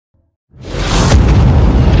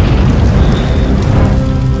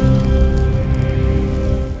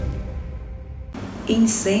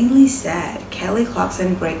Insanely sad, Kelly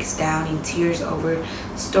Clarkson breaks down in tears over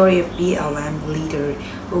story of BLM leader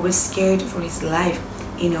who was scared for his life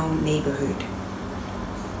in own neighborhood.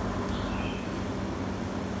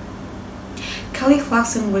 Kelly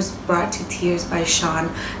Clarkson was brought to tears by Sean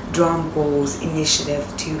Drumgold's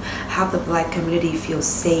initiative to help the Black community feel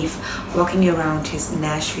safe walking around his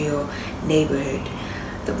Nashville neighborhood.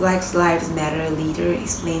 The Black Lives Matter leader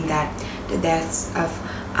explained that the deaths of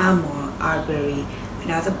Ahmaud Arbery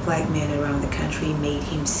and other Black men around the country made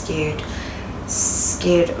him scared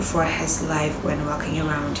for his life when walking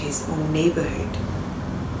around his own neighborhood.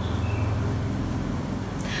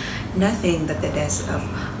 Nothing but the deaths of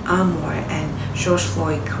Ahmaud and George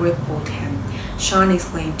Floyd crippled him. Sean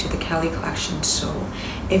explained to the Kelly Clarkson show,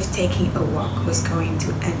 "If taking a walk was going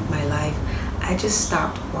to end my life, I just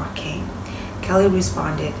stopped walking." Kelly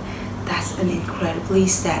responded, "That's an incredibly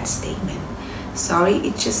sad statement. Sorry,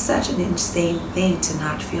 it's just such an insane thing to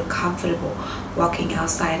not feel comfortable walking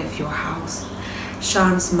outside of your house."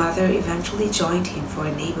 Sean's mother eventually joined him for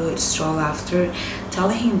a neighborhood stroll after,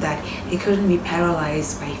 telling him that he couldn't be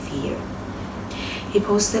paralyzed by fear. He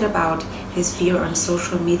posted about his fear on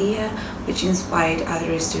social media, which inspired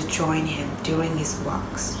others to join him during his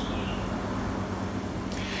walks.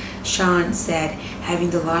 Sean said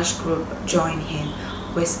having the large group join him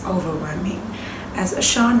was overwhelming. As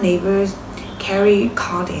Sean's neighbors Carrie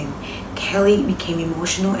called in, Kelly became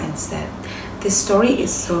emotional and said, "This story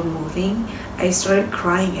is so moving. I started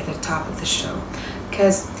crying at the top of the show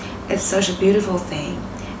because it's such a beautiful thing.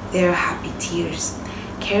 They're happy tears."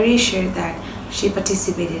 Carrie shared that she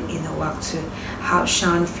participated in the walk to help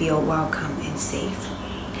Sean feel welcome and safe.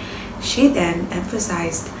 She then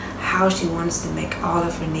emphasized how she wants to make all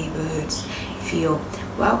of her neighborhoods feel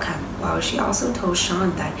welcome, while she also told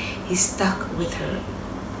Sean that he stuck with her.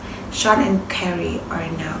 Sean and Carrie are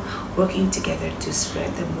now working together to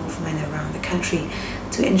spread the movement around the country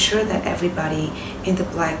to ensure that everybody in the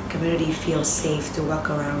Black community feels safe to walk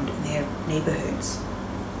around their neighborhoods.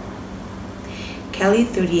 Kelly,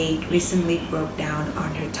 38, recently broke down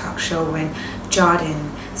on her talk show when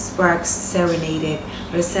Jordan Sparks serenaded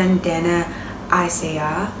her son Dana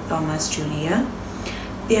Isaiah Thomas Jr.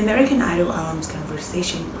 The American Idol alum's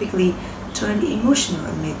conversation quickly turned emotional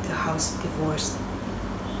amid the house divorce.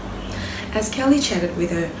 As Kelly chatted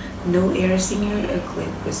with her no-air singer, a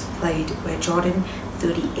clip was played where Jordan,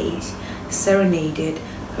 38, serenaded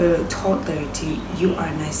her toddler to "You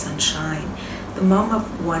Are My Sunshine." The mom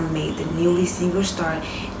of one made the newly single star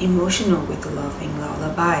emotional with the loving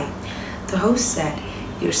lullaby. The host said,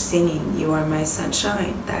 "You're singing You Are My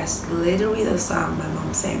Sunshine. That's literally the song my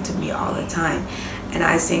mom sang to me all the time, and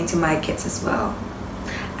I sang to my kids as well."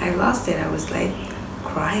 I lost it. I was like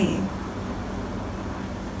crying.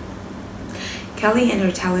 Kelly and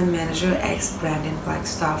her talent manager, ex-Brandon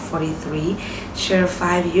Blackstar, 43, share a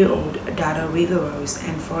 5-year-old daughter, River Rose,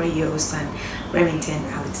 and 4-year-old son, Remington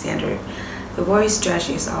Alexander. The voice judge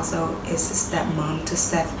is also his stepmom to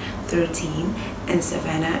Seth, 13, and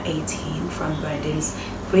Savannah, 18, from Brandon's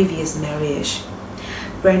previous marriage.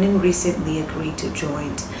 Brandon recently agreed to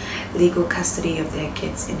joint legal custody of their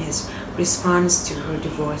kids in his response to her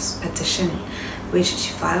divorce petition, which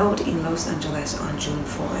she filed in Los Angeles on June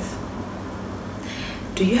 4th.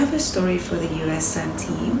 Do you have a story for the US Sun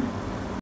team?